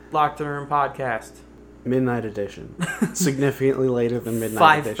Locked in a Room podcast. Midnight edition. Significantly later than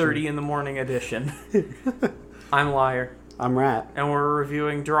midnight edition. 5:30 in the morning edition. I'm Liar. I'm Rat. And we're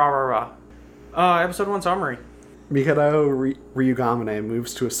reviewing Durarara. Episode 1 summary. Mikado Ryugamane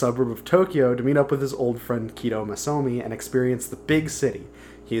moves to a suburb of Tokyo to meet up with his old friend Kido Masomi and experience the big city.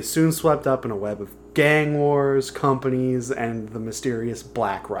 He is soon swept up in a web of gang wars, companies, and the mysterious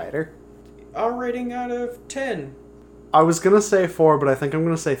Black Rider. A rating out of 10. I was gonna say 4, but I think I'm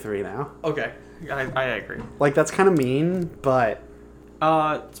gonna say 3 now. Okay, I agree. Like, that's kind of mean, but...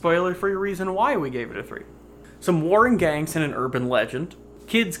 Spoiler for your reason why we gave it a 3. Some warring gangs and an urban legend.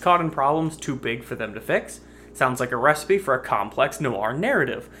 Kids caught in problems too big for them to fix. Sounds like a recipe for a complex noir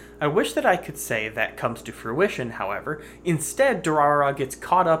narrative. I wish that I could say that comes to fruition, however. Instead, Durarara gets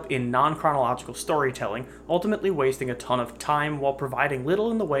caught up in non-chronological storytelling, ultimately wasting a ton of time while providing little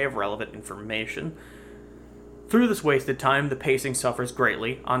in the way of relevant information. Through this wasted time, the pacing suffers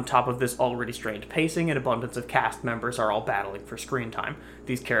greatly. On top of this already strained pacing, an abundance of cast members are all battling for screen time.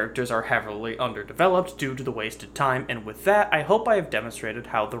 These characters are heavily underdeveloped due to the wasted time, and with that, I hope I have demonstrated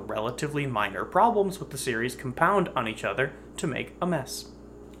how the relatively minor problems with the series compound on each other to make a mess.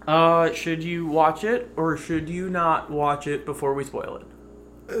 Should you watch it, or should you not watch it before we spoil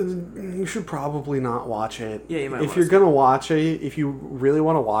it? You should probably not watch it. Yeah, you might. If you're gonna watch it, if you really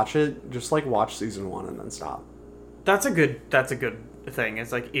want to watch it, just, watch season 1 and then stop. That's a good thing.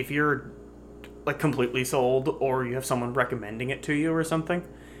 It's like, if you're completely sold or you have someone recommending it to you or something,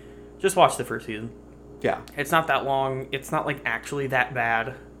 just watch the first season. Yeah. It's not that long. It's not actually that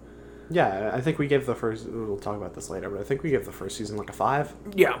bad. Yeah, I think we gave the first, we'll talk about this later, but I think we gave the first season a 5.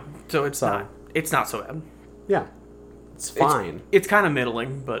 Yeah. So it's not so bad. Yeah. It's fine. It's kind of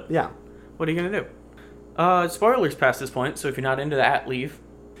middling, but yeah. What are you going to do? Spoilers past this point, so if you're not into that, leave.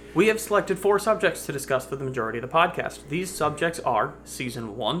 We have selected 4 subjects to discuss for the majority of the podcast. These subjects are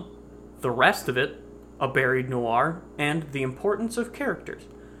Season 1, the rest of it, a buried noir, and the importance of characters.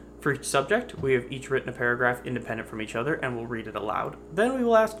 For each subject, we have each written a paragraph independent from each other, and we'll read it aloud. Then we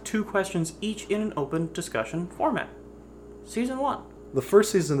will ask 2 questions each in an open discussion format. Season 1. The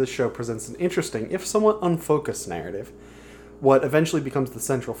first season of the show presents an interesting, if somewhat unfocused narrative. What eventually becomes the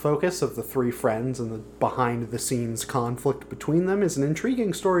central focus of the 3 friends and the behind-the-scenes conflict between them is an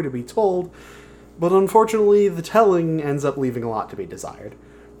intriguing story to be told, but unfortunately the telling ends up leaving a lot to be desired.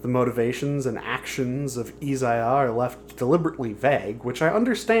 The motivations and actions of Izaya are left deliberately vague, which I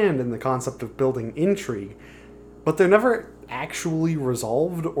understand in the concept of building intrigue, but they're never actually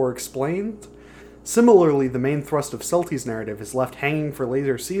resolved or explained. Similarly, the main thrust of Celti's narrative is left hanging for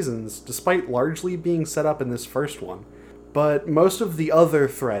later seasons, despite largely being set up in this first one. But most of the other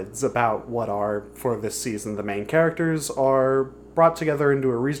threads about what are, for this season, the main characters are brought together into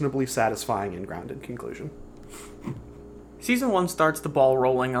a reasonably satisfying and grounded conclusion. Season 1 starts the ball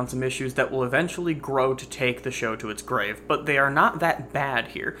rolling on some issues that will eventually grow to take the show to its grave, but they are not that bad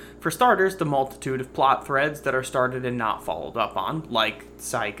here. For starters, the multitude of plot threads that are started and not followed up on, like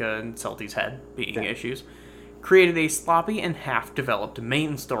Saika and Celti's head being issues, created a sloppy and half-developed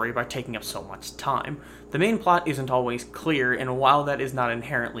main story by taking up so much time. The main plot isn't always clear, and while that is not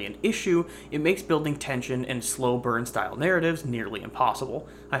inherently an issue, it makes building tension and slow burn-style narratives nearly impossible.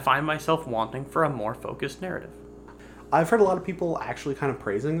 I find myself wanting for a more focused narrative. I've heard a lot of people actually kind of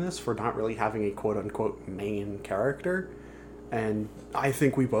praising this for not really having a quote-unquote main character, and I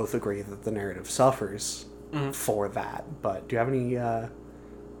think we both agree that the narrative suffers for that. But do you have any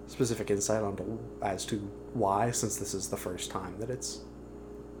specific insight as to why, since this is the first time that it's,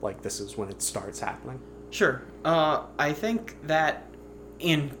 this is when it starts happening? Sure. I think that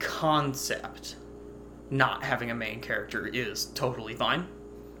in concept, not having a main character is totally fine.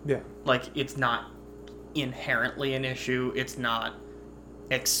 Yeah. It's not inherently an issue. It's not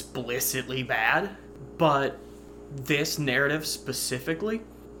explicitly bad. But this narrative specifically,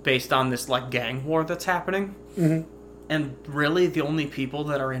 based on this, gang war that's happening, and really the only people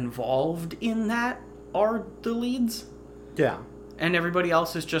that are involved in that are the leads. Yeah. And everybody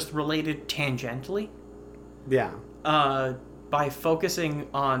else is just related tangentially. Yeah. By focusing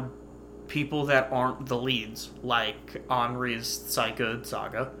on people that aren't the leads, like Henri's Saika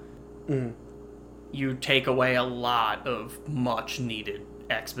saga, you take away a lot of much-needed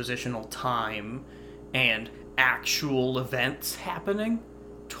expositional time and actual events happening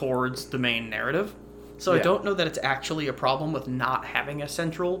towards the main narrative. So I don't know that it's actually a problem with not having a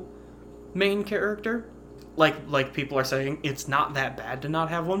central main character. Like people are saying, it's not that bad to not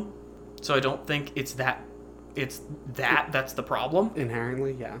have one. So I don't think it's that's the problem.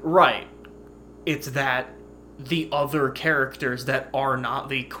 Inherently, yeah. Right. It's that the other characters that are not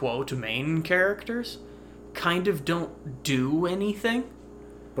the quote main characters kind of don't do anything.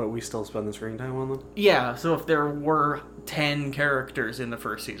 But we still spend the screen time on them? Yeah, so if there were 10 characters in the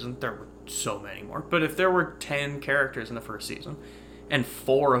first season, there were so many more, but if there were 10 characters in the first season, and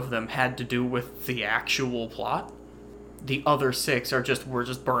 4 of them had to do with the actual plot, the other 6 were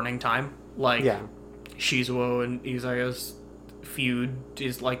just burning time. Like, Yeah. Shizuo and Izaya's feud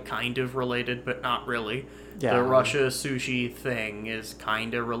is, like, kind of related, but not really. Yeah. The Russia sushi thing is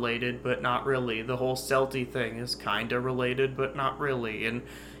kind of related, but not really. The whole Celti thing is kind of related, but not really. And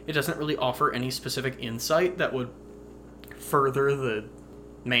it doesn't really offer any specific insight that would further the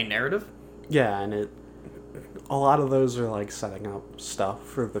main narrative. Yeah, and a lot of those are like setting up stuff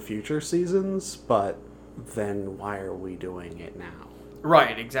for the future seasons, but then why are we doing it now?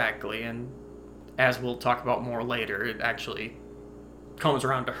 Right, exactly. And as we'll talk about more later, it actually comes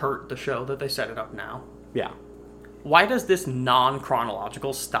around to hurt the show that they set it up now. Yeah. Why does this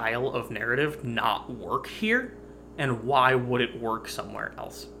non-chronological style of narrative not work here? And why would it work somewhere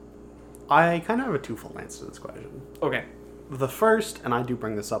else? I kind of have a twofold answer to this question. Okay. The first, and I do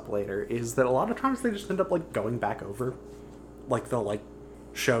bring this up later, is that a lot of times they just end up like going back over. Like they'll like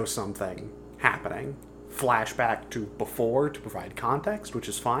show something happening, flashback to before to provide context, which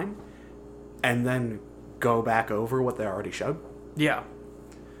is fine, and then go back over what they already showed. Yeah.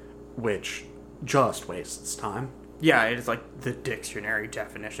 Which just wastes time. Yeah, it is like the dictionary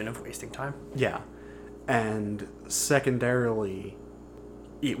definition of wasting time. Yeah. And secondarily,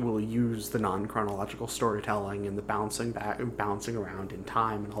 it will use the non-chronological storytelling and the bouncing around in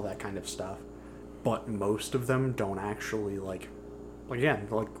time and all that kind of stuff. But most of them don't actually, like, again,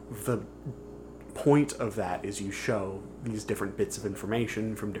 like, the point of that is you show these different bits of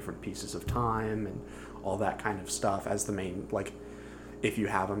information from different pieces of time and all that kind of stuff as the main, like, if you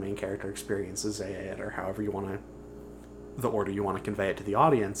have a main character experiences it, or however you want to, the order you want to convey it to the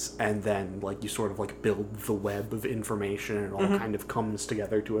audience, and then, like, you sort of, like, build the web of information and it all kind of comes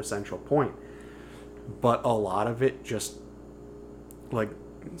together to a central point. But a lot of it just, like,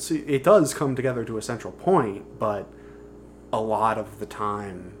 see, it does come together to a central point, but a lot of the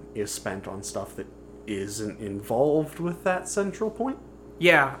time is spent on stuff that isn't involved with that central point.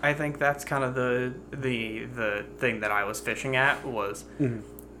 Yeah, I think that's kind of the thing that I was fishing at was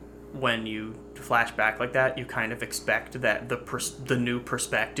when you flash back like that, you kind of expect that the new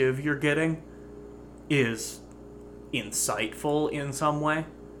perspective you're getting is insightful in some way.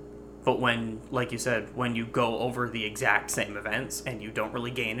 But when, like you said, when you go over the exact same events and you don't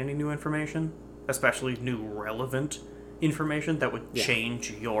really gain any new information, especially new relevant information that would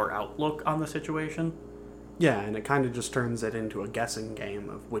change your outlook on the situation. Yeah, and it kind of just turns it into a guessing game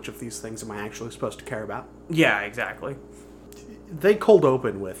of which of these things am I actually supposed to care about. Yeah, exactly. They cold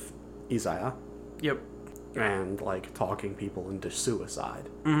open with Izaya. Yep. And, like, talking people into suicide.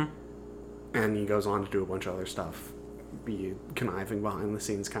 Mm-hmm. And he goes on to do a bunch of other stuff. Be a conniving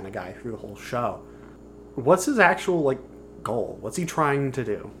behind-the-scenes kind of guy through the whole show. What's his actual, like, goal? What's he trying to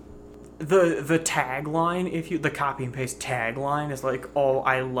do? The tagline, the copy and paste tagline is like, oh,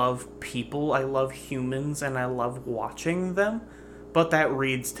 I love people, I love humans, and I love watching them. But that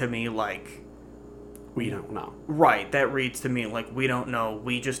reads to me like... We don't know. Right, that reads to me like, we don't know,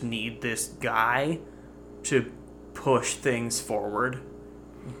 we just need this guy to push things forward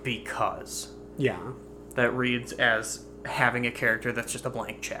because. Yeah. That reads as having a character that's just a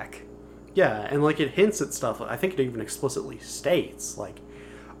blank check. Yeah, and, like, it hints at stuff. I think it even explicitly states, like,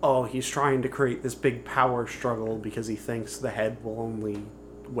 oh, he's trying to create this big power struggle because he thinks the head will only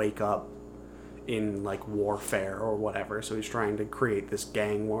wake up in, like, warfare or whatever, so he's trying to create this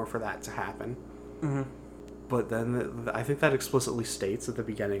gang war for that to happen. Mm-hmm. But then I think that explicitly states at the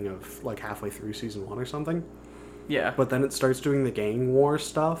beginning of, like, halfway through season 1 or something. Yeah. But then it starts doing the gang war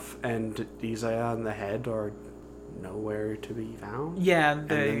stuff, and Izaya and the head are nowhere to be found. Yeah, and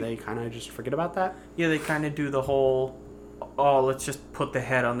then they kind of just forget about that. Yeah, they kind of do the whole, oh, let's just put the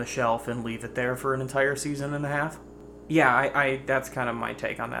head on the shelf and leave it there for an entire season and a half. Yeah, I that's kind of my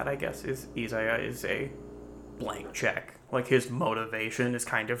take on that, I guess, is Izaya is a blank check. Like, his motivation is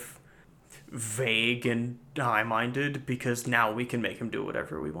kind of vague and high-minded because now we can make him do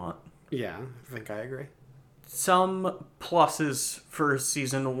whatever we want. Yeah, I think I agree. Some pluses for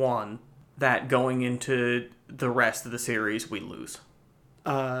season 1 that going into the rest of the series we lose.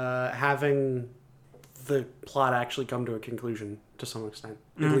 Having the plot actually come to a conclusion to some extent.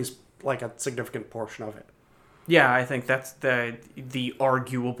 At least, like, a significant portion of it. Yeah, I think that's the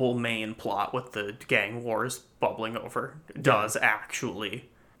arguable main plot with the gang wars bubbling over does actually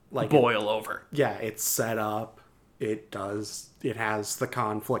boil over. Yeah, it's set up. It has the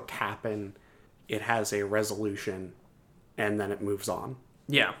conflict happen. It has a resolution, and then it moves on.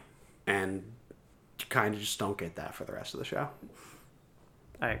 Yeah. And you kind of just don't get that for the rest of the show.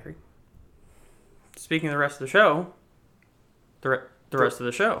 I agree. Speaking of the rest of the show, the rest of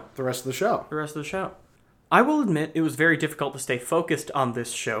the show. The rest of the show. The rest of the show. I will admit it was very difficult to stay focused on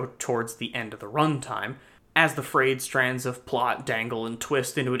this show towards the end of the runtime, as the frayed strands of plot dangle and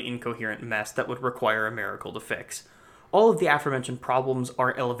twist into an incoherent mess that would require a miracle to fix. All of the aforementioned problems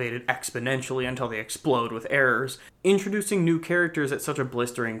are elevated exponentially until they explode with errors, introducing new characters at such a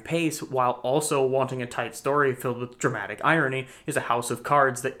blistering pace while also wanting a tight story filled with dramatic irony is a house of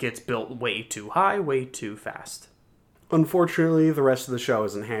cards that gets built way too high, way too fast. Unfortunately, the rest of the show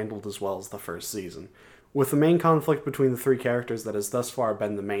isn't handled as well as the first season. With the main conflict between the three characters that has thus far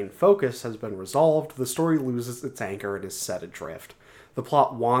been the main focus has been resolved, the story loses its anchor and is set adrift. The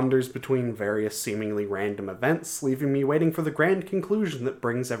plot wanders between various seemingly random events, leaving me waiting for the grand conclusion that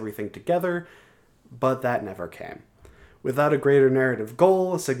brings everything together, but that never came. Without a greater narrative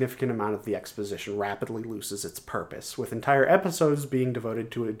goal, a significant amount of the exposition rapidly loses its purpose, with entire episodes being devoted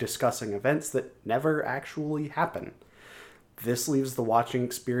to discussing events that never actually happen. This leaves the watching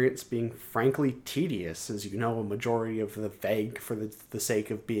experience being frankly tedious, as you know a majority of the vague for the sake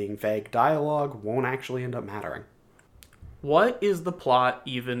of being vague dialogue won't actually end up mattering. What is the plot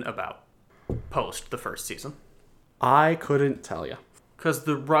even about, post the first season? I couldn't tell you. Because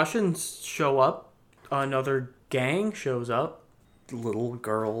the Russians show up, another gang shows up. Little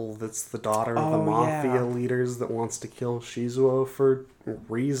girl that's the daughter of the mafia leaders that wants to kill Shizuo for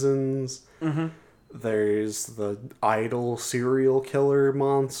reasons. Mm-hmm. There's the idol serial killer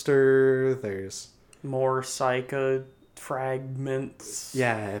monster. There's more Psycha fragments.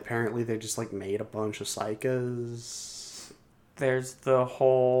 Yeah, apparently they just made a bunch of Psychas. There's the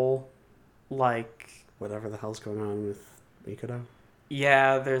whole whatever the hell's going on with Mikado.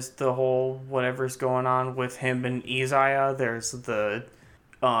 Yeah, there's the whole whatever's going on with him and Izaya. There's the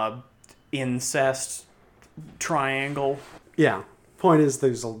incest triangle. Yeah. Point is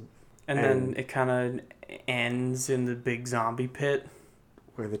there's a... And then it kind of ends in the big zombie pit.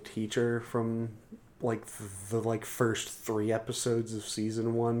 Where the teacher from the first 3 episodes of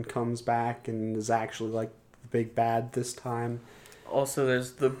season 1 comes back and is actually the big bad this time. Also,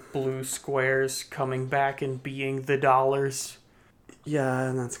 there's the blue squares coming back and being the dollars. Yeah,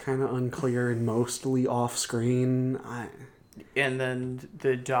 and that's kind of unclear and mostly off-screen. And then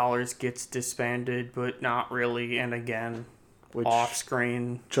the dollars gets disbanded, but not really, and again,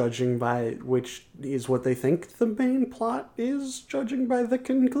 off-screen. Judging by which is what they think the main plot is, judging by the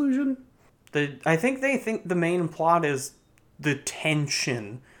conclusion. I think they think the main plot is the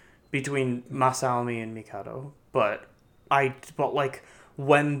tension between Masami and Mikado, but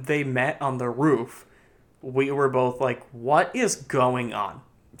when they met on the roof, we were both like, what is going on?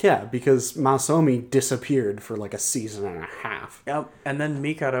 Yeah, because Masami disappeared for a season and a half. Yep, and then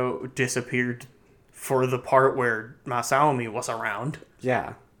Mikado disappeared for the part where Masami was around.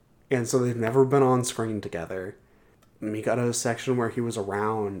 Yeah, and so they've never been on screen together. Mikado's section where he was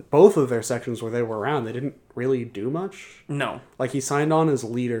around, both of their sections where they were around, they didn't really do much. No. He signed on as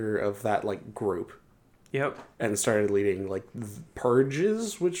leader of that, group. Yep. And started leading,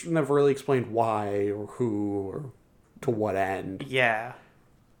 purges, which never really explained why or who or to what end. Yeah.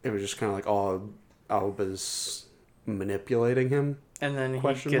 It was just kind of Aoba's manipulating him. And then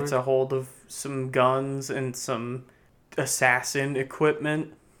he gets a hold of some guns and some assassin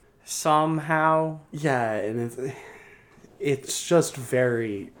equipment somehow. Yeah, and it's just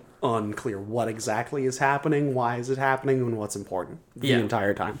very unclear what exactly is happening, why is it happening, and what's important the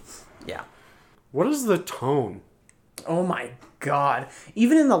entire time. Yeah. What is the tone? Oh my god.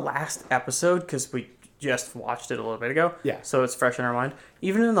 Even in the last episode, because we just watched it a little bit ago. Yeah. So it's fresh in our mind.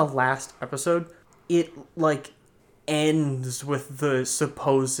 Even in the last episode, it ends with the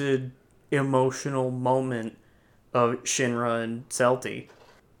supposed emotional moment of Shinra and Celti.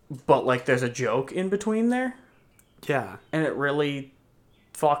 But there's a joke in between there. Yeah. And it really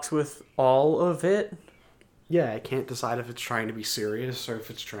fucks with all of it. Yeah, I can't decide if it's trying to be serious or if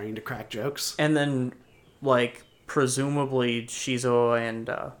it's trying to crack jokes. And then, presumably Shizuo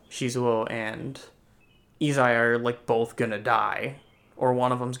and Izai are, both gonna die. Or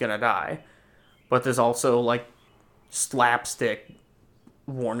one of them's gonna die. But there's also, slapstick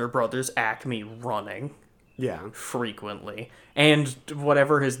Warner Brothers Acme running. Yeah. Frequently. And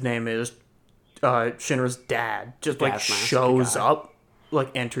whatever his name is, Shinra's dad, just, shows up,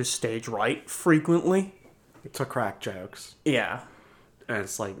 enters stage right frequently. To crack jokes. Yeah. And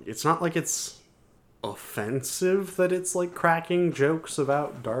it's not it's offensive that it's cracking jokes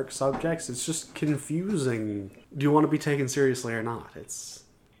about dark subjects. It's just confusing. Do you want to be taken seriously or not?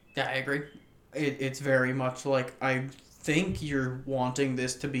 Yeah, I agree. It's very much I think you're wanting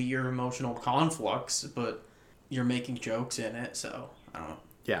this to be your emotional conflux, but you're making jokes in it, so I don't know.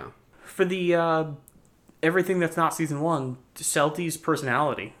 Yeah. For the everything that's not season 1, Celtie's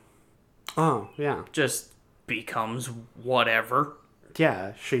personality Oh, yeah. just becomes whatever.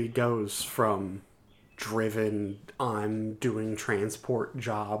 Yeah, she goes from driven, I'm doing transport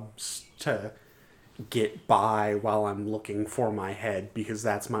jobs to get by while I'm looking for my head because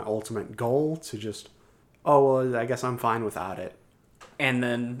that's my ultimate goal to just, oh, well, I guess I'm fine without it. And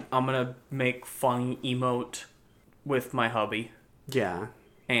then I'm gonna make funny emote with my hubby Yeah.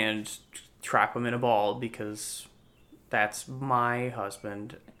 and trap him in a ball because that's my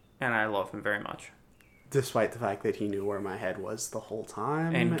husband and I love him very much. Despite the fact that he knew where my head was the whole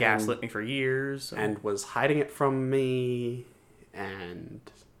time. And gaslit me for years. And was hiding it from me.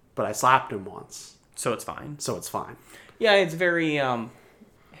 But I slapped him once. So it's fine. So it's fine. Yeah, it's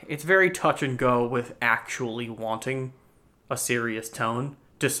very touch and go with actually wanting a serious tone,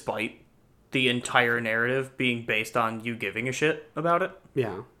 despite the entire narrative being based on you giving a shit about it.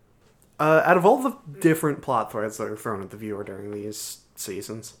 Yeah. Out of all the different plot threads that are thrown at the viewer during these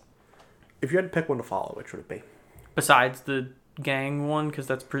seasons, if you had to pick one to follow, which would it be? Besides the gang one, because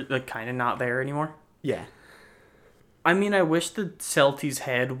that's kind of not there anymore. Yeah. I mean, I wish the Celtie's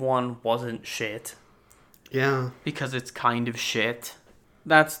Head one wasn't shit. Yeah. Because it's kind of shit.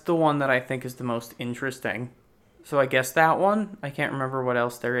 That's the one that I think is the most interesting. So I guess that one. I can't remember what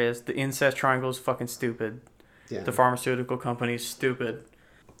else there is. The incest triangle is fucking stupid. Yeah. The pharmaceutical company is stupid.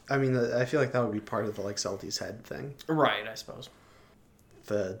 I mean, I feel like that would be part of the, Celtie's Head thing. Right, I suppose.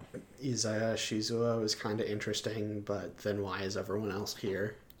 The Izaya Shizuo is kind of interesting, but then why is everyone else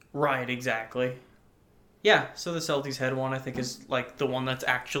here? Right, exactly. Yeah, so the Celtie's Head one I think is the one that's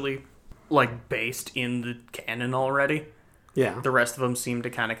actually based in the canon already. Yeah. The rest of them seem to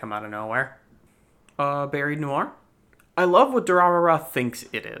kind of come out of nowhere. Buried Noir? I love what Durarara thinks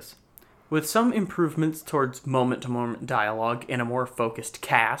it is. With some improvements towards moment-to-moment dialogue and a more focused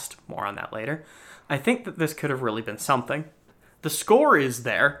cast, more on that later, I think that this could have really been something. The score is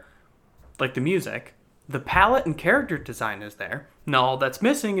there, like the music. The palette and character design is there. Now all that's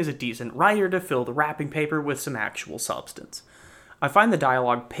missing is a decent writer to fill the wrapping paper with some actual substance. I find the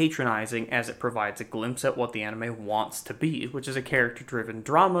dialogue patronizing as it provides a glimpse at what the anime wants to be, which is a character-driven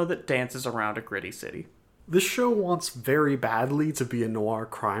drama that dances around a gritty city. This show wants very badly to be a noir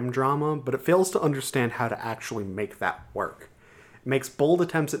crime drama, but it fails to understand how to actually make that work. It makes bold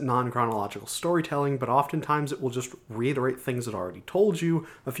attempts at non-chronological storytelling, but oftentimes it will just reiterate things it already told you,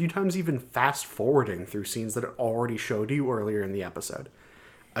 a few times even fast-forwarding through scenes that it already showed you earlier in the episode.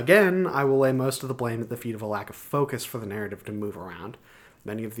 Again, I will lay most of the blame at the feet of a lack of focus for the narrative to move around.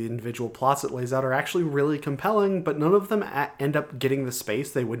 Many of the individual plots it lays out are actually really compelling, but none of them end up getting the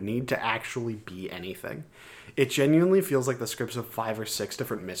space they would need to actually be anything. It genuinely feels like the scripts of 5 or 6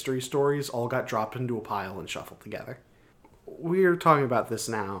 different mystery stories all got dropped into a pile and shuffled together. We're talking about this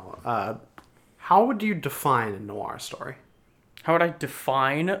now. How would you define a noir story? How would I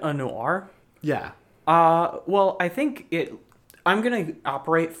define a noir? Yeah. Well, I think I'm going to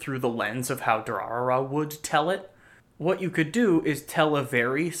operate through the lens of how Durarara would tell it. What you could do is tell a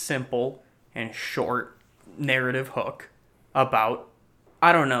very simple and short narrative hook about,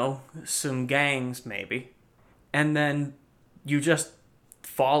 I don't know, some gangs maybe. And then you just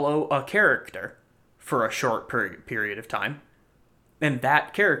follow a character for a short period of time. And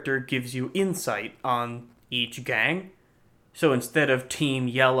that character gives you insight on each gang. So instead of Team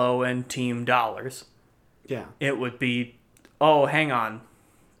Yellow and Team Dollars, Yeah. it would be, oh, hang on,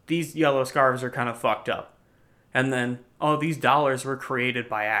 these yellow scarves are kind of fucked up. And then, oh, these dollars were created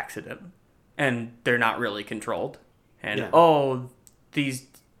by accident. And they're not really controlled. And, Yeah. oh,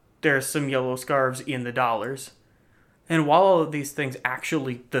 there's some yellow scarves in the dollars. And while all of these things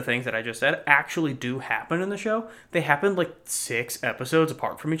the things that I just said, actually do happen in the show, they happen 6 episodes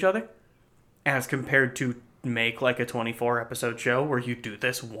apart from each other. As compared to make a 24-episode show where you do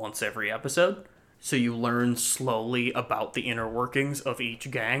this once every episode. So you learn slowly about the inner workings of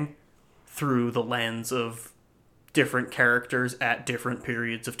each gang through the lens of different characters at different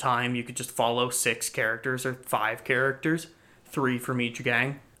periods of time. You could just follow 6 characters or 5 characters, 3 from each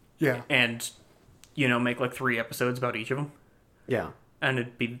gang. Yeah. And, make 3 episodes about each of them. Yeah. And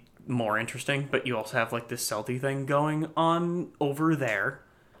it'd be more interesting, but you also have this Celtie thing going on over there.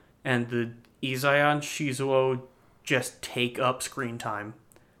 And the Izaya and Shizuo just take up screen time.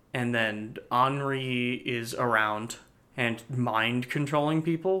 And then Henri is around and mind controlling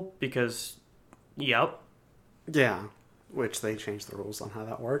people because, yep. Yeah. Which they changed the rules on how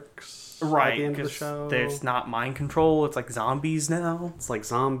that works. Right, at the end of the because show. there's not mind control. It's like zombies now. It's like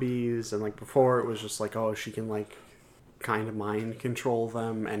zombies, and before it was just oh, she can kind of mind control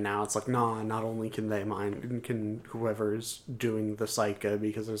them, and now it's like, nah, not only can whoever's doing the psycha,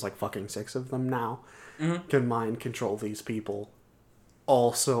 because there's like fucking 6 of them now, can mind control these people.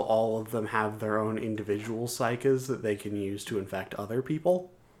 Also, all of them have their own individual psychas that they can use to infect other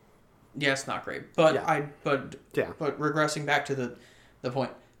people. Yeah, it's not great. But but regressing back to the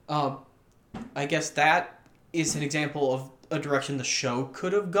point, I guess that is an example of a direction the show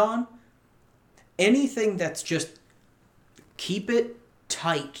could have gone. Anything that's just keep it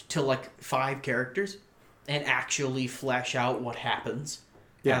tight to like 5 characters and actually flesh out what happens,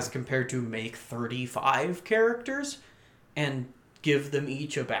 as compared to make 35 characters and give them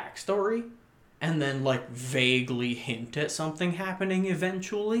each a backstory and then like vaguely hint at something happening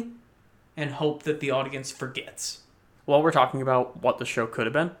eventually and hope that the audience forgets. While we're talking about what the show could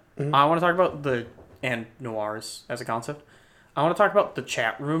have been, I want to talk about and noirs as a concept. I want to talk about the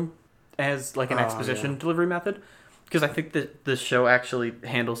chat room as like an exposition delivery method, because I think that the show actually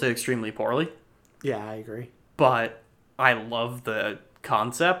handles it extremely poorly. Yeah, I agree. But I love the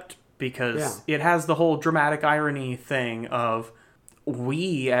concept because it has the whole dramatic irony thing of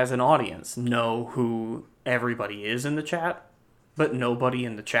we as an audience know who everybody is in the chat, but nobody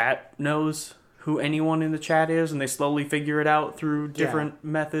in the chat knows who anyone in the chat is, and they slowly figure it out through different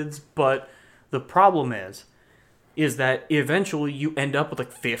methods. But the problem is that eventually you end up with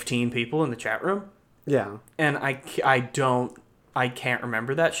like 15 people in the chat room. Yeah. And I can't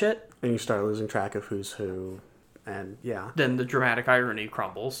remember that shit. And you start losing track of who's who, and then the dramatic irony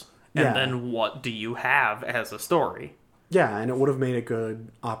crumbles. And then what do you have as a story? Yeah, and it would have made a good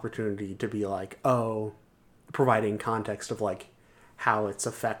opportunity to be like, providing context of like how it's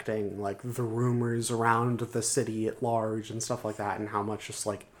affecting like the rumors around the city at large and stuff like that, and how much just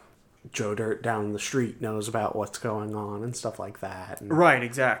like Joe Dirt down the street knows about what's going on and stuff like that. And right,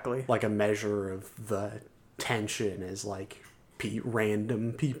 exactly. like a measure of the tension is like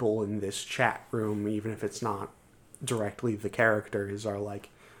random people in this chat room, even if it's not directly the characters, are like,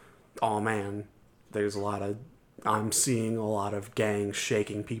 oh man, I'm seeing a lot of gangs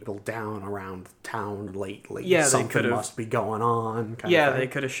shaking people down around town lately. Yeah, something must be going on. They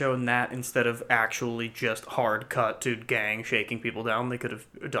could have shown that instead of actually just hard cut to gang shaking people down. They could have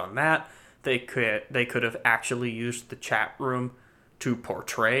done that. They could have actually used the chat room to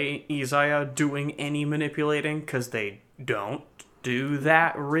portray Isaiah doing any manipulating, because they don't do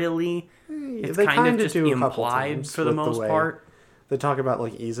that really. It's kind of just implied for the most part. They talk about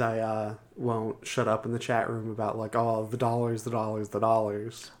like Isaiah won't shut up in the chat room about like, oh, the dollars.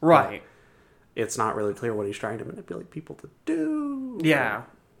 Right. But it's not really clear what he's trying to manipulate people to do. Yeah.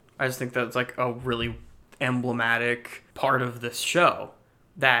 I just think that's like a really emblematic part of this show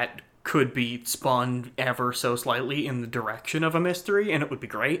that could be spun ever so slightly in the direction of a mystery, and it would be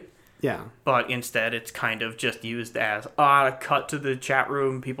great. Yeah. But instead it's kind of just used as cut to the chat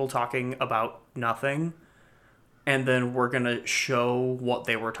room, people talking about nothing. And then we're going to show what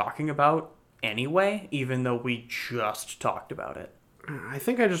they were talking about anyway, even though we just talked about it. I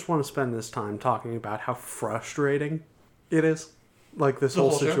think I just want to spend this time talking about how frustrating it is. Like this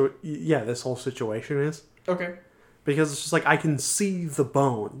whole situation is. Okay. Because it's just like I can see the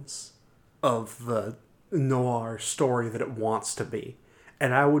bones of the noir story that it wants to be.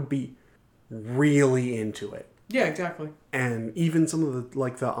 And I would be really into it. Yeah, exactly. And even some of the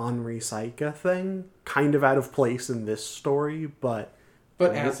like the Henri Saika thing, kind of out of place in this story, but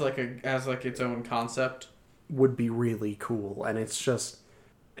as its own concept, would be really cool. And it's just,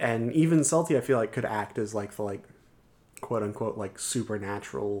 and even Celti, I feel like could act as like the like quote unquote like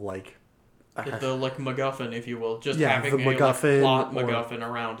supernatural like the like MacGuffin, if you will, just having the a MacGuffin, plot MacGuffin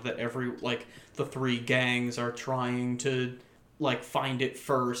around that every like the 3 gangs are trying to like find it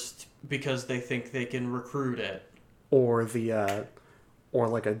first because they think they can recruit it, or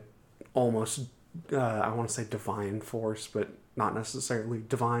like a almost I want to say divine force, but not necessarily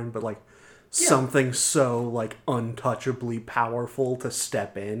divine, but like something so like untouchably powerful to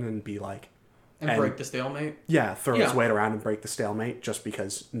step in and be like and break the stalemate. Yeah, throw its weight around and break the stalemate just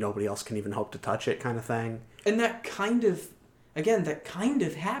because nobody else can even hope to touch it, kind of thing. And that kind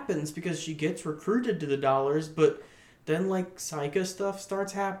of happens because she gets recruited to the dollars, but then, like, Psycha stuff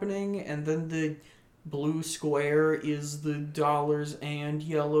starts happening, and then the blue square is the dollars and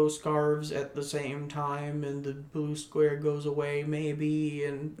yellow scarves at the same time, and the blue square goes away, maybe,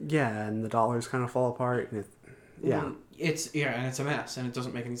 and... Yeah, and the dollars kind of fall apart, and it's a mess, and it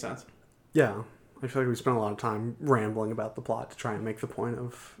doesn't make any sense. Yeah. I feel like we spent a lot of time rambling about the plot to try and make the point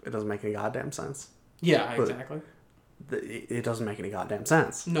of it doesn't make any goddamn sense. Yeah, exactly. It doesn't make any goddamn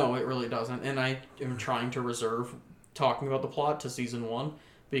sense. No, it really doesn't, and I am trying to reserve talking about the plot to season 1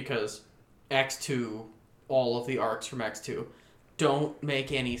 because X2 all of the arcs from X2 don't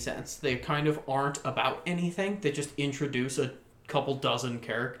make any sense. They kind of aren't about anything. They just introduce a couple dozen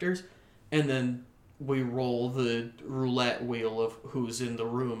characters, and then we roll the roulette wheel of who's in the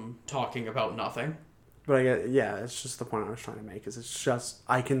room talking about nothing. But I get, yeah, it's just the point I was trying to make, is it's just,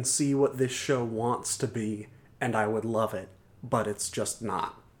 I can see what this show wants to be, and I would love it, but it's just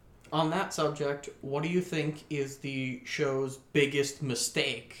not. On that subject, what do you think is the show's biggest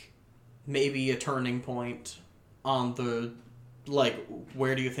mistake? Maybe a turning point on the, like,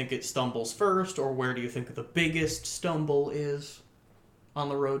 where do you think it stumbles first, or where do you think the biggest stumble is on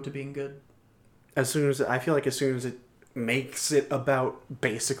the road to being good? I feel like as soon as it makes it about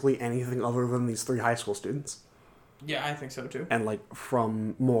basically anything other than these 3 high school students. Yeah, I think so too. And like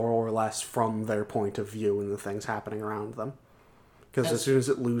from more or less from their point of view and the things happening around them. Because as soon as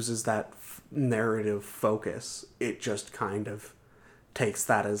it loses that narrative focus, it just kind of takes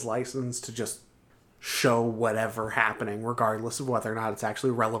that as license to just show whatever happening, regardless of whether or not it's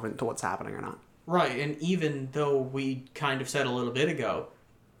actually relevant to what's happening or not. Right, and even though we kind of said a little bit ago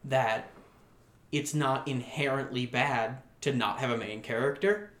that it's not inherently bad to not have a main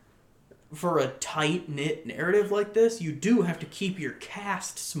character, for a tight-knit narrative like this, you do have to keep your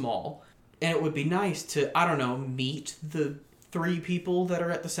cast small. And it would be nice to, I don't know, meet the 3 people that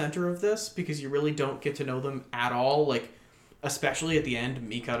are at the center of this, because you really don't get to know them at all. Like, especially at the end,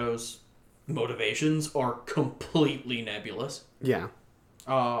 Mikado's motivations are completely nebulous. Yeah.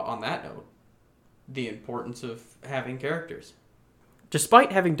 On that note, the importance of having characters.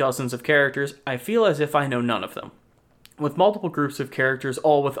 Despite having dozens of characters, I feel as if I know none of them. With multiple groups of characters,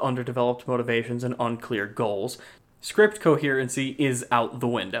 all with underdeveloped motivations and unclear goals, script coherency is out the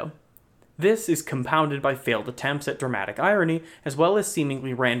window. This is compounded by failed attempts at dramatic irony, as well as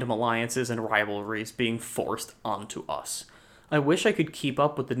seemingly random alliances and rivalries being forced onto us. I wish I could keep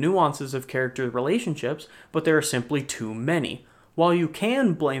up with the nuances of character relationships, but there are simply too many. While you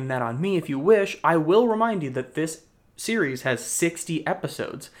can blame that on me if you wish, I will remind you that this series has 60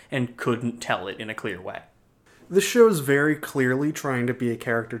 episodes and couldn't tell it in a clear way. This show is very clearly trying to be a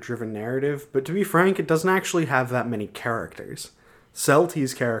character-driven narrative, but to be frank, it doesn't actually have that many characters.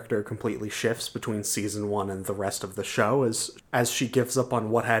 Celti's character completely shifts between season 1 and the rest of the show as she gives up on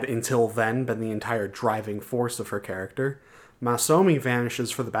what had until then been the entire driving force of her character. Masomi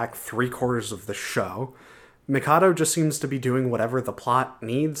vanishes for the back 3/4 of the show. Mikado just seems to be doing whatever the plot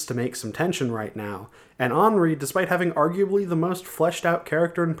needs to make some tension right now, and Henri, despite having arguably the most fleshed out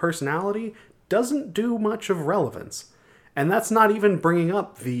character and personality, doesn't do much of relevance. And that's not even bringing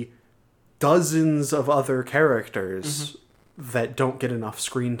up the dozens of other characters that don't get enough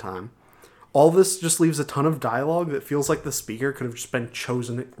screen time. All this just leaves a ton of dialogue that feels like the speaker could have just been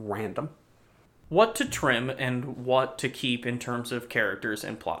chosen at random. What to trim and what to keep in terms of characters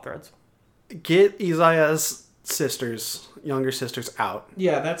and plot threads? Get Izaya's younger sisters out.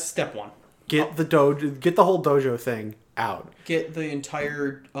 Yeah, that's step 1. Get the whole dojo thing out. Get the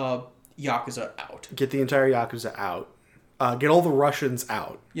entire Yakuza out. Get the entire Yakuza out. Get all the Russians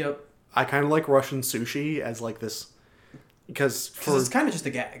out. Yep. I kind of like Russian sushi as like this, because it's kind of just a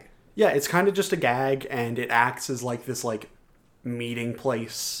gag. Yeah, it's kind of just a gag, and it acts as like this like meeting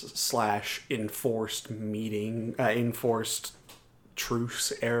place / enforced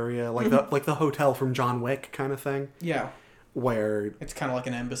truce area, like the hotel from John Wick kind of thing. Yeah. Where it's kind of like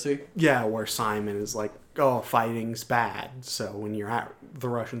an embassy. Yeah, where Simon is like, oh, fighting's bad. So when you're at the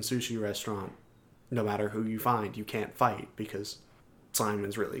Russian sushi restaurant, no matter who you find, you can't fight because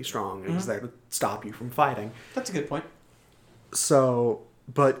Simon's really strong and he's there to stop you from fighting. That's a good point. So,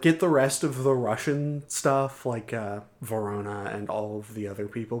 but get the rest of the Russian stuff, like Verona and all of the other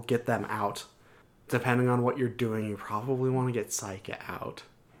people, get them out. Depending on what you're doing, you probably want to get Psyche out.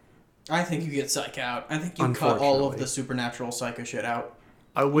 I think you get Psyche out. I think you cut all of the supernatural Psyche shit out.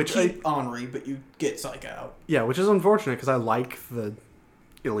 You keep Henri, but you get Psyche out. Yeah, which is unfortunate because I like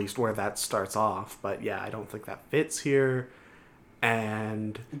at least where that starts off. But yeah, I don't think that fits here.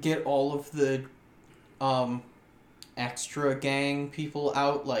 And get all of the extra gang people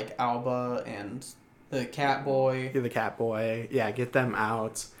out, like Alba and the Cat Boy. Yeah, the Cat Boy. Yeah, get them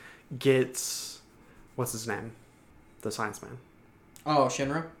out. What's his name? The Science Man. Oh,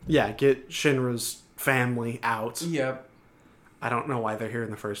 Shinra? Yeah, get Shinra's family out. Yep. I don't know why they're here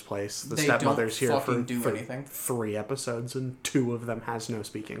in the first place. The stepmother's here for anything. 3 episodes, and 2 of them has no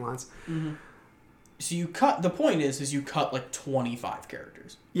speaking lines. Mm-hmm. So you cut. The point is you cut like 25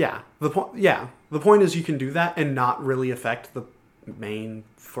 characters. Yeah. The point is you can do that and not really affect the main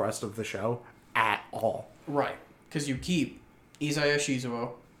thrust of the show at all. Right. Because you keep Izaya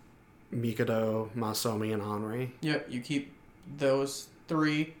Shizuo, Mikado, Masomi, and Henri. Yep. You keep those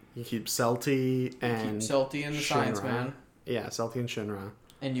 3. You keep Celti and Keep Celti and the Science Shinra. Man. Yeah, Celti and Shinra.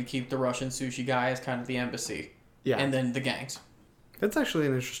 And you keep the Russian sushi guy as kind of the embassy. Yeah. And then the gangs. That's actually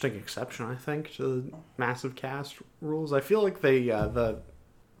an interesting exception, I think, to the massive cast rules. I feel like they, the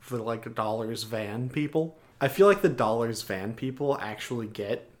like Dollars Van people, I feel like the Dollars Van people actually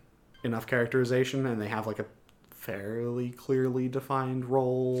get enough characterization and they have like a fairly clearly defined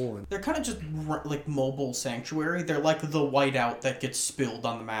role. And... They're kind of just like mobile sanctuary. They're like the whiteout that gets spilled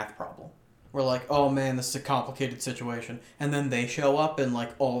on the math problem. We're like, oh man, this is a complicated situation. And then they show up and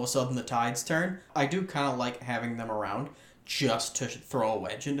like all of a sudden the tides turn. I do kind of like having them around just to throw a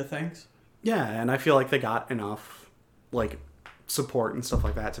wedge into things. Yeah, and I feel like they got enough like support and stuff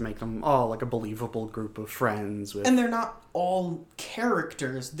like that to make them all like a believable group of friends. And they're not all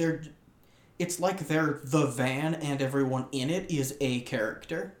characters. It's like they're the van and everyone in it is a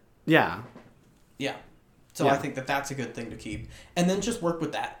character. Yeah. Yeah. So Yeah. I think that that's a good thing to keep. And then just work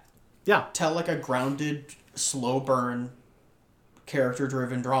with that. Yeah. Tell like a grounded, slow burn,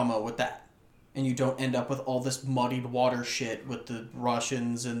 character-driven drama with that. And you don't end up with all this muddied water shit with the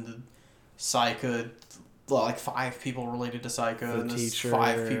Russians and the Psycha, like 5 people related to Psycha, The and there's teacher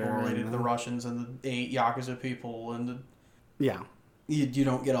 5 people related to and the Russians, and the 8 Yakuza people, and Yeah. you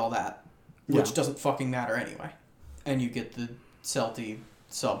don't get all that, which Yeah. doesn't fucking matter anyway. And you get the Celti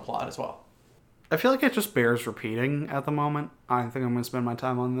subplot as well. I feel like it just bears repeating at the moment. I think I'm going to spend my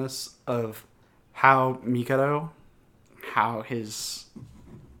time on this, of how Mikado, how his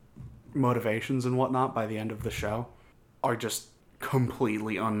motivations and whatnot by the end of the show are just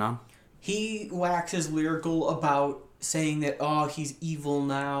completely unknown. He waxes lyrical about saying that, oh, he's evil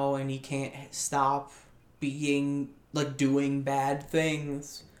now and he can't stop being, like, doing bad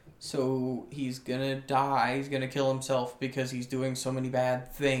things. So he's gonna die, he's gonna kill himself because he's doing so many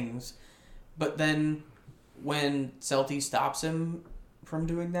bad things. But then when Celti stops him from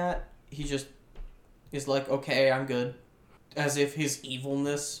doing that, he just is like, okay, I'm good. As if his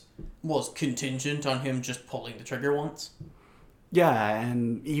evilness was contingent on him just pulling the trigger once. Yeah,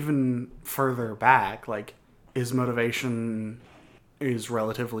 and even further back, like, his motivation is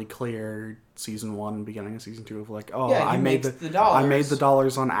relatively clear. Season 1, beginning of season 2, of like, oh, Yeah, he I made makes the dollars. I made the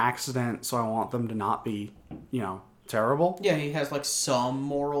dollars on accident, so I want them to not be, terrible. Yeah, he has like some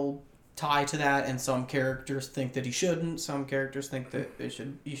moral tie to that, and some characters think that he shouldn't. Some characters think that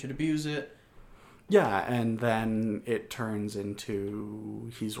he should abuse it. Yeah, and then it turns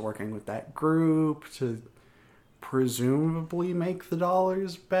into he's working with that group to presumably make the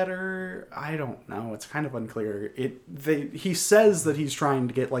dollars better. I don't know. It's kind of unclear. He says that he's trying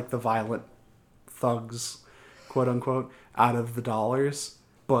to get like the violent thugs, quote unquote, out of the dollars,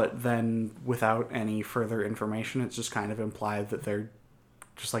 but then without any further information, it's just kind of implied that they're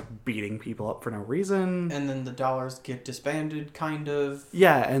just like beating people up for no reason. And then the dollars get disbanded, kind of.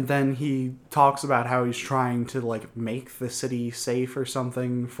 Yeah, and then he talks about how he's trying to like make the city safe or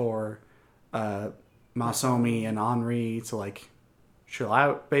something for Masomi and Henri to like chill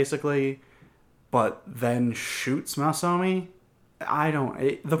out, basically, but then shoots Masomi.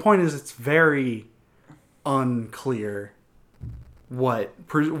 The point is, it's very unclear what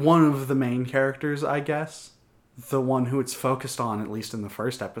one of the main characters, I guess, the one who it's focused on, at least in the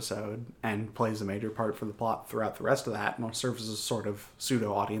first episode, and plays a major part for the plot throughout the rest of that, and serves as a sort of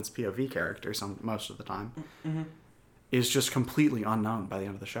pseudo-audience POV character most of the time, is just completely unknown by the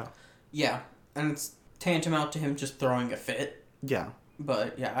end of the show. Yeah, and it's tantamount to him just throwing a fit. Yeah.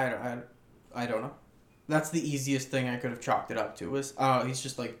 But yeah, I don't know. That's the easiest thing I could have chalked it up to, was he's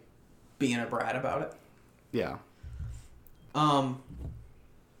just like being a brat about it. Yeah.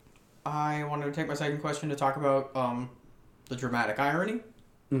 I wanted to take my second question to talk about the dramatic irony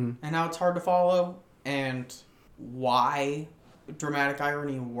and how it's hard to follow and why dramatic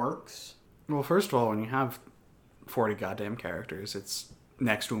irony works. Well, first of all, when you have 40 goddamn characters, it's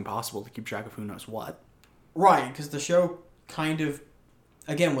next to impossible to keep track of who knows what. Right, because the show kind of,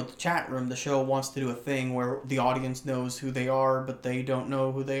 again, with the chat room, the show wants to do a thing where the audience knows who they are, but they don't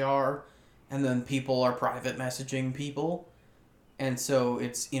know who they are. And then people are private messaging people. And so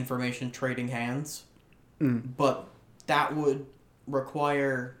it's information trading hands. But that would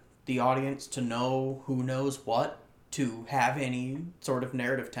require the audience to know who knows what to have any sort of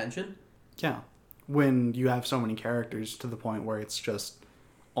narrative tension. Yeah. When you have so many characters to the point where it's just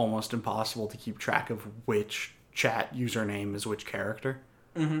almost impossible to keep track of which chat username is which character.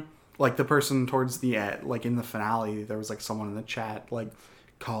 Mm-hmm. Like the person towards the end, like in the finale, there was like someone in the chat like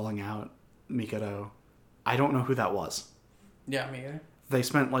calling out Mikado. I don't know who that was. Yeah, me either. They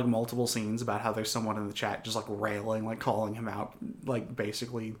spent like multiple scenes about how there's someone in the chat just like railing, like calling him out, like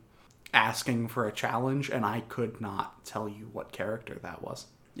basically asking for a challenge, and I could not tell you what character that was.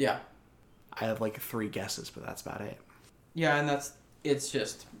 Yeah. I have like 3 guesses, but that's about it. Yeah, and it's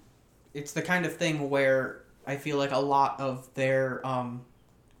the kind of thing where I feel like a lot of their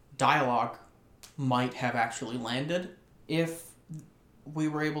dialogue might have actually landed if we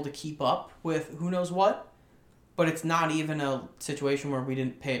were able to keep up with who knows what. But it's not even a situation where we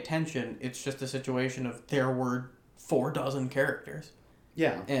didn't pay attention. It's just a situation of there were 4 dozen characters.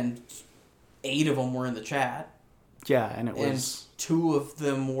 Yeah. And 8 of them were in the chat. Yeah, and And 2 of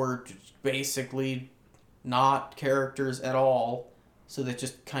them were basically not characters at all. So that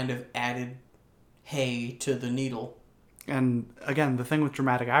just kind of added hay to the needle. And again, the thing with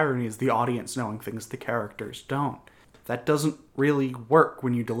dramatic irony is the audience knowing things the characters don't. That doesn't really work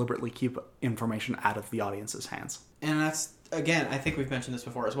when you deliberately keep information out of the audience's hands. And that's, again, I think we've mentioned this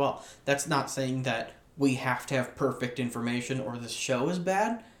before as well. That's not saying that we have to have perfect information or this show is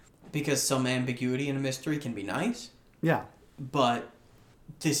bad, because some ambiguity and a mystery can be nice. Yeah. But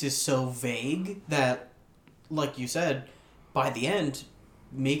this is so vague that, like you said, by the end,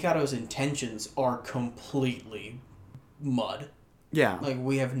 Mikado's intentions are completely mud. Yeah. Like,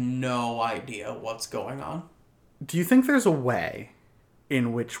 we have no idea what's going on. Do you think there's a way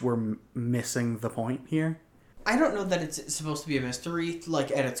in which we're missing the point here? I don't know that it's supposed to be a mystery.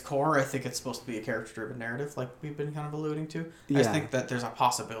 Like, at its core, I think it's supposed to be a character-driven narrative, like we've been kind of alluding to. Yeah. I just think that there's a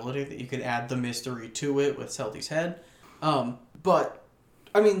possibility that you could add the mystery to it with Seldy's head. But,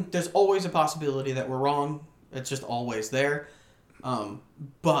 I mean, there's always a possibility that we're wrong. It's just always there.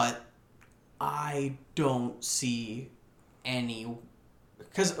 But I don't see any...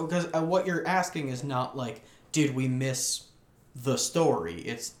 Because what you're asking is not like, did we miss the story?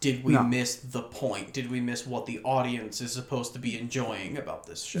 It's, did we miss the point? Did we miss what the audience is supposed to be enjoying about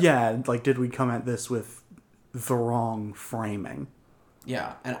this show? Yeah, like, did we come at this with the wrong framing?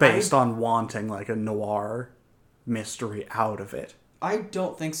 Yeah. And based on wanting, like, a noir mystery out of it. I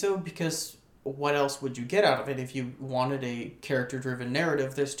don't think so, because what else would you get out of it if you wanted a character-driven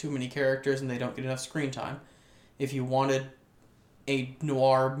narrative? There's too many characters and they don't get enough screen time. If you wanted a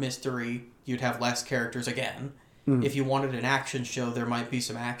noir mystery, you'd have less characters again. If you wanted an action show, there might be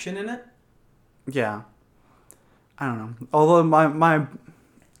some action in it. Yeah. I don't know. Although my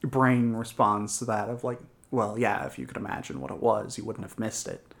brain responds to that of like, well, yeah, if you could imagine what it was, you wouldn't have missed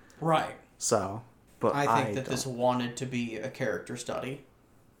it. Right. So, but I think that this wanted to be a character study.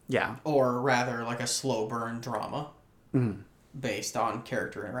 Yeah. Or rather, like a slow burn drama. Based on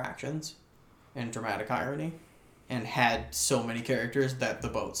character interactions and dramatic irony. And had so many characters that the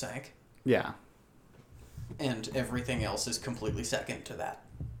boat sank. Yeah. And everything else is completely second to that.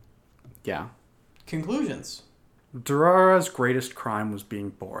 Yeah. Conclusions. Durarara's greatest crime was being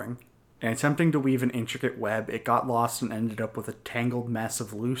boring. In attempting to weave an intricate web, it got lost and ended up with a tangled mess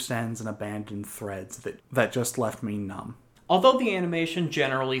of loose ends and abandoned threads that just left me numb. Although the animation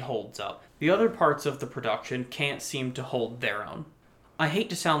generally holds up, the other parts of the production can't seem to hold their own. I hate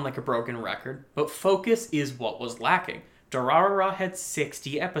to sound like a broken record, but focus is what was lacking. Durarara had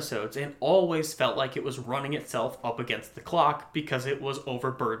 60 episodes and always felt like it was running itself up against the clock because it was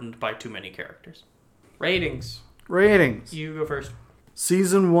overburdened by too many characters. Ratings. You go first.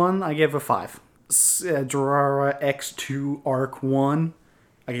 Season 1, I gave a 5. Durarara X2 Arc 1,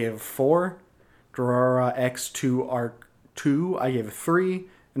 I gave a 4. Durarara X2 Arc 2, I gave a 3.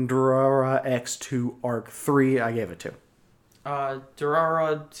 And Durarara X2 Arc 3, I gave a 2.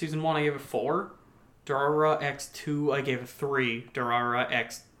 Durarara Season 1, I gave a 4. Durarara X2, I gave a 3. Durarara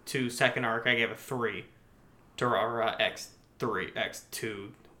X2 Second Arc, I gave a 3. Durarara X2,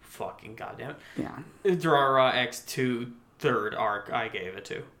 fucking goddamn it. Yeah. Durarara X2 Third Arc, I gave a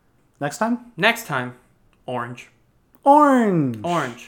 2. Next time? Next time, orange. Orange!